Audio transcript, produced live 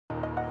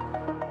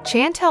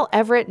Chantel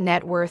Everett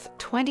net worth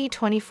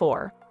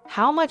 2024.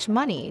 How much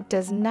money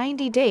does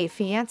 90 Day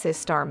Fiancé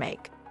star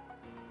make?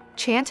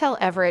 Chantel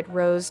Everett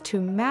rose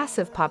to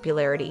massive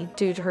popularity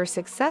due to her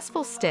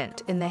successful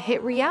stint in the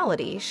hit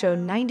reality show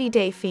 90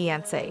 Day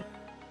Fiancé.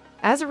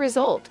 As a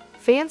result,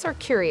 fans are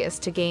curious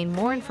to gain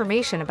more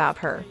information about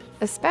her,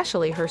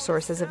 especially her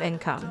sources of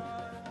income.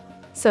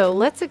 So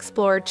let's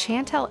explore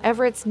Chantel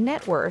Everett's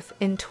net worth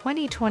in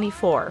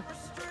 2024.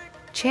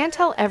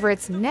 Chantel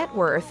Everett's net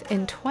worth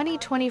in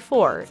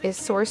 2024 is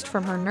sourced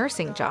from her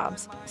nursing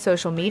jobs,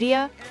 social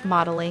media,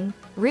 modeling,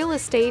 real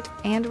estate,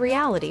 and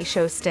reality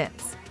show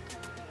stints.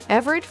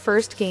 Everett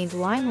first gained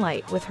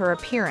limelight with her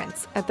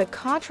appearance at the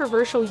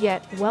controversial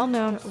yet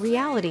well-known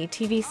reality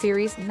TV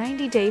series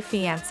 90 Day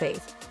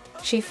Fiancé.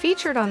 She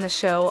featured on the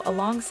show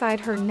alongside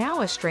her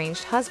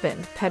now-estranged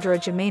husband, Pedro.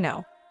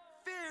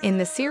 In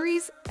the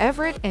series,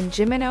 Everett and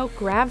Jimeno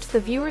grabbed the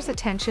viewer's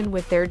attention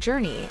with their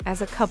journey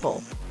as a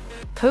couple.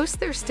 Post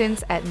their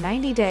stints at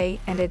 90 Day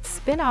and its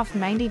spin-off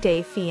 90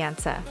 Day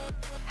Fiancé.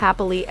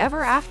 Happily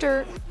ever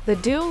after, the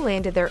duo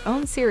landed their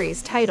own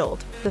series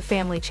titled The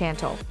Family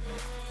Chantal.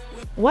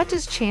 What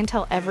does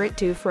Chantel Everett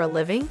do for a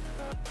living?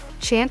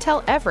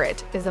 Chantel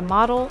Everett is a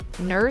model,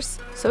 nurse,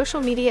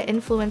 social media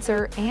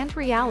influencer, and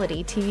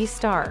reality TV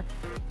star.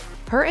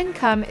 Her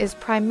income is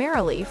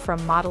primarily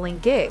from modeling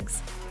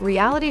gigs,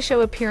 reality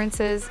show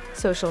appearances,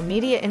 social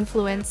media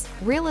influence,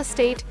 real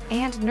estate,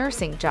 and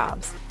nursing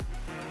jobs.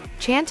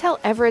 Chantel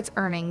Everett's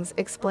earnings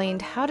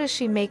explained. How does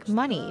she make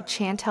money?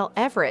 Chantel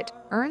Everett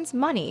earns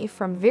money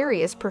from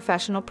various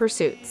professional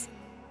pursuits.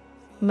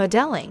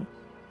 Modeling.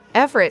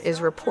 Everett is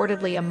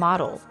reportedly a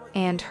model,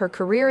 and her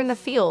career in the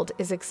field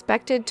is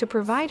expected to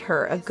provide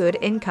her a good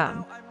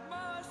income.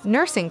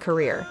 Nursing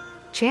career.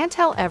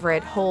 Chantel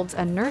Everett holds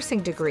a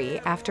nursing degree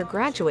after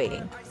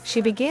graduating.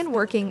 She began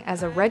working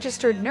as a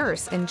registered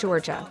nurse in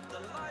Georgia.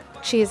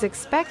 She is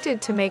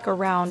expected to make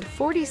around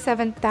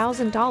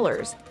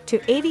 $47,000 to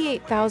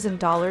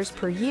 $88,000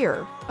 per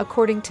year,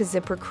 according to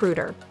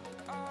ZipRecruiter.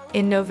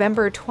 In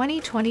November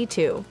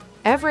 2022,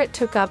 Everett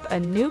took up a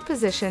new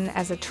position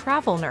as a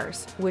travel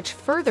nurse, which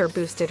further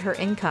boosted her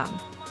income.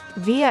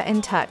 Via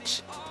In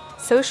Touch.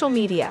 Social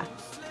media.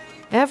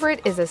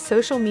 Everett is a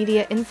social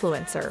media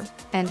influencer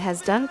and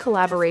has done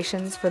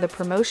collaborations for the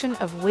promotion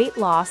of weight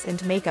loss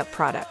and makeup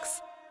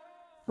products.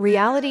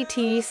 Reality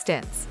TV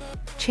stints.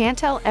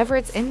 Chantel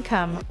Everett's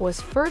income was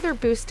further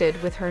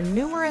boosted with her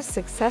numerous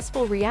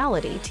successful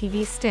reality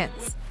TV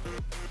stints.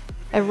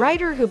 A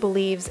writer who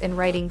believes in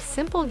writing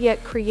simple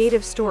yet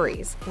creative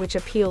stories, which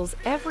appeals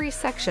every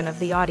section of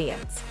the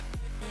audience.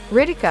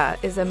 Ritika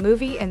is a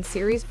movie and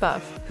series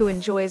buff who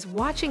enjoys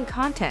watching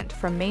content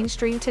from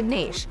mainstream to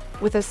niche,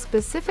 with a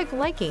specific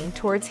liking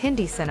towards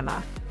Hindi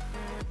cinema.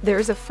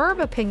 There's a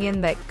firm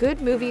opinion that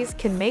good movies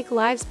can make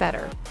lives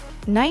better.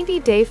 90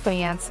 Day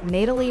Fiancé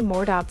Natalie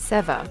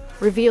Mordatseva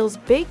reveals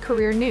big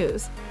career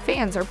news.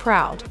 Fans are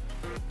proud.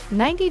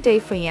 90 Day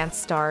Fiancé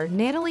star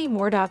Natalie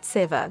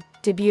Mordatseva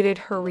debuted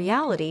her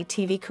reality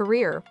TV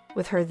career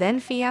with her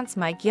then-fiancé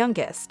Mike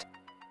Youngest.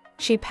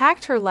 She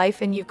packed her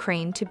life in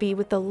Ukraine to be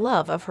with the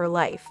love of her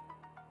life.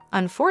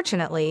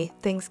 Unfortunately,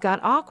 things got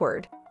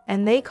awkward,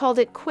 and they called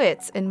it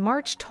quits in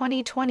March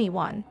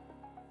 2021.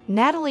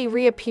 Natalie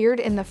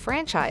reappeared in the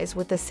franchise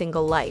with a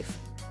single life.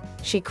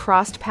 She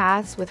crossed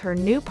paths with her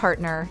new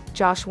partner,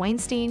 Josh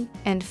Weinstein,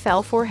 and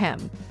fell for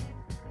him.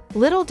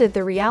 Little did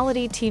the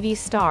reality TV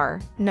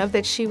star know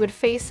that she would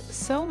face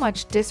so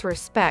much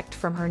disrespect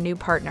from her new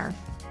partner.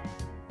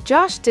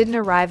 Josh didn't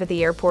arrive at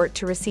the airport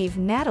to receive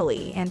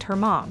Natalie and her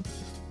mom.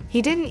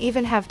 He didn't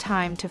even have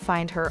time to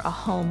find her a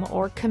home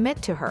or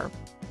commit to her.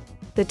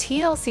 The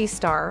TLC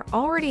star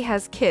already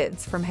has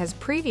kids from his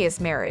previous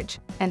marriage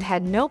and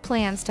had no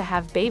plans to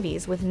have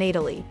babies with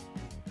Natalie.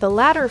 The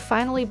latter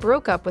finally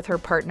broke up with her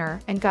partner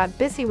and got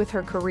busy with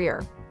her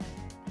career.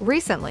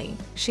 Recently,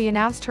 she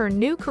announced her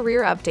new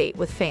career update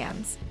with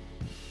fans.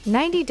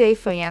 90 Day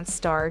Fiancé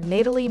star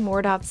Natalie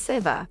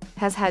Mordatseva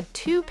has had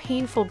 2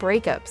 painful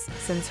breakups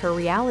since her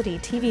reality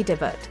TV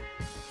debut.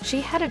 She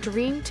had a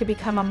dream to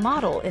become a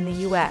model in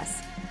the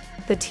US.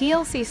 The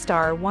TLC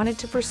star wanted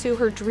to pursue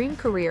her dream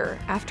career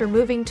after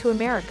moving to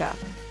America.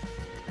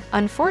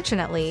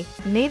 Unfortunately,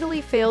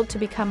 Natalie failed to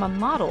become a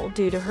model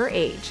due to her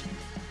age.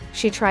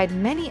 She tried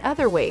many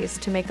other ways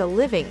to make a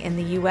living in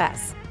the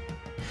US.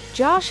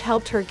 Josh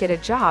helped her get a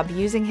job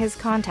using his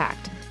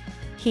contact.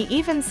 He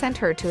even sent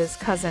her to his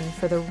cousin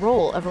for the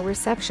role of a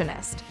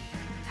receptionist.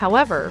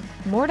 However,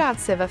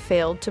 Mordatseva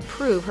failed to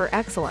prove her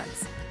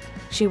excellence.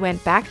 She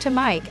went back to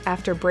Mike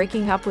after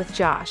breaking up with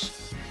Josh.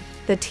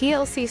 The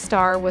TLC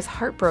star was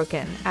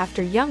heartbroken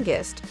after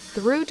Youngest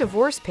threw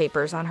divorce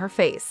papers on her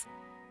face.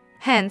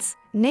 Hence,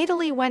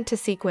 Natalie went to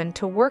Sequin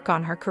to work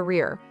on her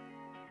career.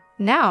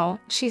 Now,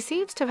 she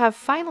seems to have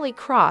finally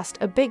crossed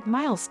a big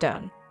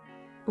milestone.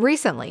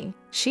 Recently,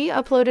 she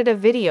uploaded a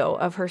video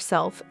of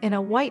herself in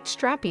a white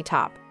strappy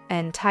top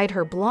and tied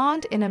her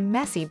blonde in a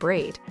messy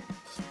braid.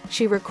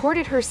 She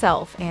recorded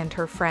herself and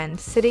her friend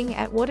sitting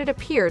at what it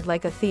appeared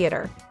like a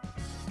theater.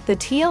 The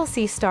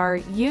TLC star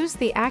used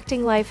the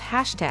acting life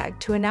hashtag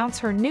to announce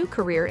her new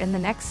career in the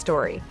next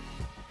story.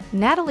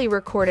 Natalie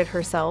recorded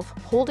herself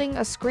holding a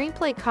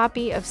screenplay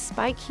copy of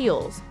Spike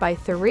Heels by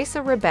Theresa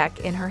Rebeck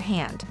in her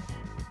hand.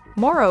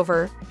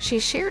 Moreover, she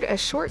shared a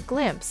short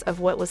glimpse of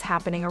what was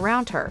happening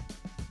around her.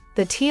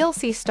 The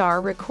TLC star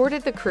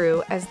recorded the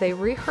crew as they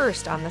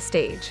rehearsed on the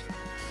stage.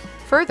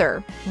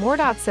 Further,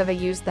 More.Seva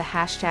used the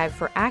hashtag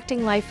for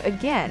acting life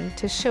again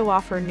to show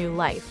off her new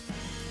life.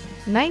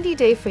 90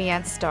 Day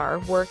Fiancé star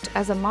worked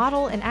as a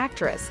model and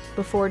actress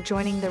before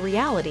joining the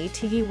reality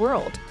TV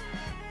world.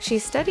 She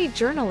studied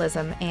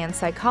journalism and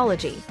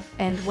psychology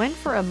and went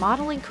for a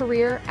modeling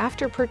career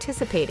after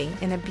participating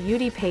in a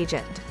beauty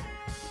pageant.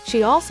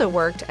 She also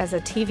worked as a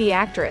TV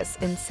actress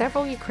in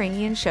several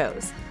Ukrainian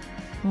shows.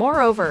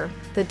 Moreover,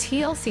 the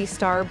TLC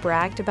star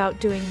bragged about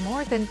doing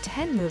more than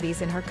 10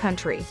 movies in her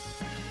country.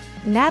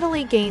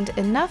 Natalie gained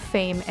enough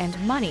fame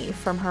and money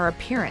from her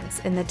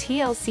appearance in the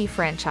TLC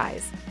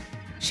franchise.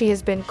 She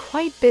has been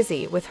quite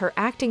busy with her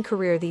acting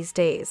career these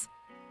days.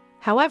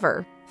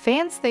 However,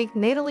 fans think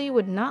Natalie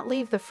would not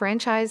leave the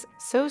franchise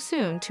so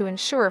soon to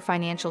ensure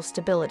financial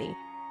stability.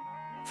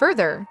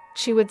 Further,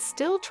 she would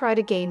still try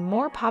to gain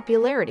more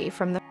popularity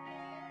from the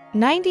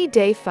 90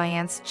 Day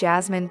Fiancé.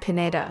 Jasmine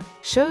Pineda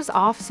shows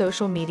off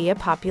social media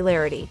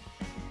popularity.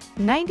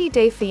 90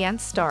 Day Fiancé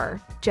star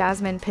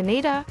Jasmine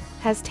Pineda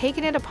has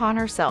taken it upon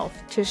herself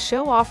to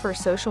show off her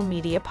social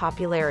media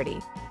popularity.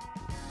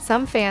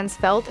 Some fans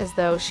felt as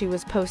though she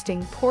was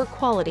posting poor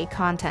quality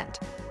content.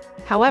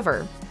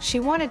 However, she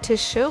wanted to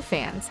show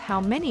fans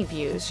how many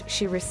views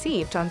she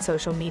received on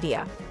social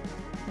media.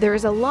 There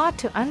is a lot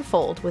to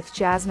unfold with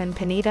Jasmine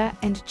Pineda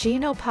and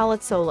Gino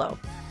Palazzolo.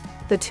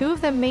 The two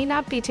of them may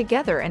not be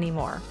together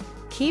anymore.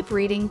 Keep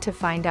reading to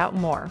find out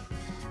more.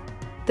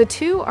 The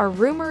two are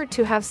rumored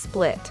to have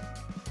split.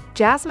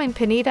 Jasmine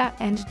Pineda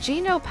and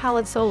Gino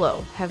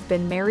Palazzolo have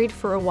been married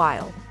for a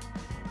while.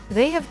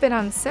 They have been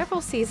on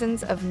several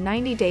seasons of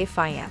 90 Day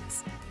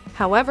Fiancé.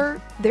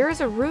 However, there is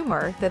a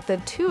rumor that the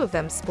two of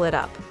them split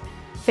up.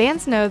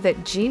 Fans know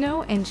that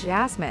Gino and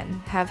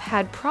Jasmine have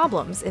had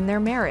problems in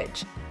their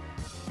marriage.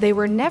 They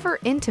were never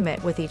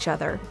intimate with each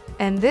other,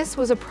 and this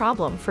was a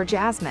problem for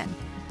Jasmine.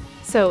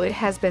 So it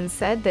has been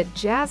said that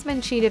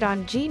Jasmine cheated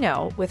on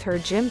Gino with her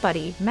gym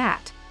buddy,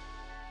 Matt.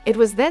 It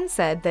was then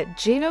said that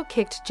Gino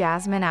kicked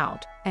Jasmine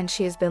out, and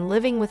she has been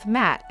living with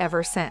Matt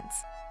ever since.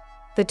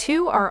 The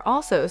two are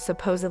also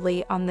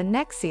supposedly on the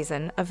next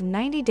season of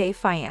 90 Day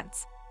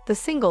Fiancé, The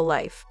Single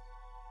Life.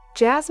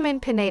 Jasmine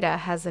Pineda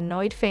has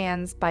annoyed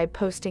fans by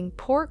posting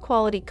poor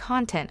quality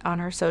content on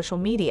her social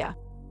media.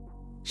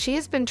 She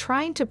has been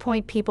trying to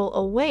point people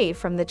away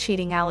from the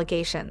cheating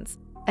allegations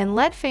and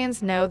let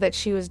fans know that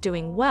she was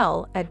doing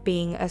well at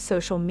being a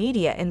social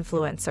media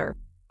influencer.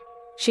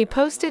 She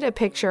posted a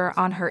picture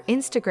on her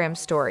Instagram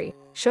story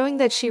showing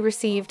that she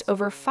received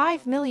over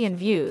 5 million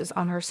views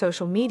on her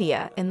social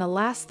media in the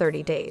last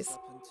 30 days.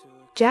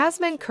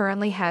 Jasmine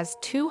currently has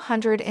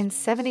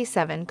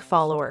 277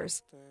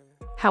 followers.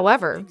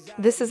 However,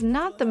 this is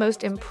not the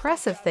most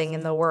impressive thing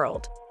in the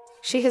world.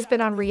 She has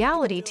been on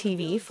reality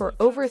TV for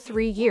over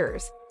 3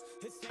 years.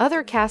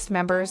 Other cast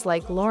members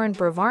like Lauren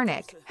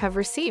Bravarnik have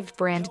received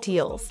brand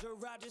deals.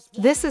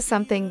 This is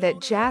something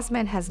that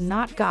Jasmine has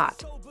not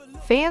got.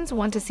 Fans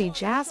want to see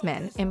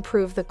Jasmine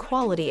improve the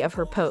quality of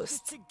her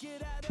posts,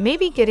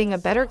 maybe getting a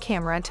better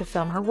camera to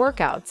film her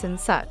workouts and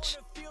such.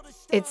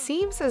 It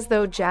seems as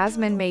though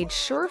Jasmine made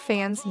sure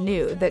fans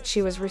knew that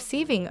she was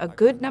receiving a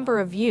good number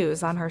of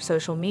views on her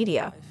social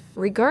media,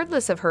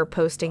 regardless of her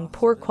posting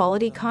poor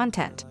quality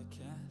content.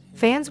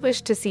 Fans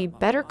wish to see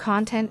better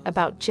content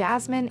about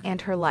Jasmine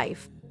and her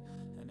life.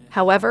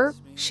 However,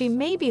 she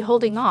may be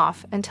holding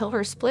off until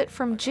her split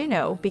from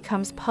Gino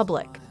becomes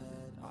public.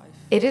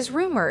 It is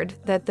rumored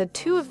that the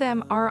two of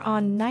them are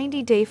on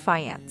 90 Day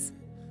Fiancé,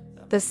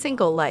 The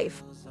Single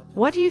Life.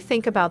 What do you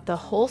think about the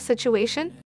whole situation?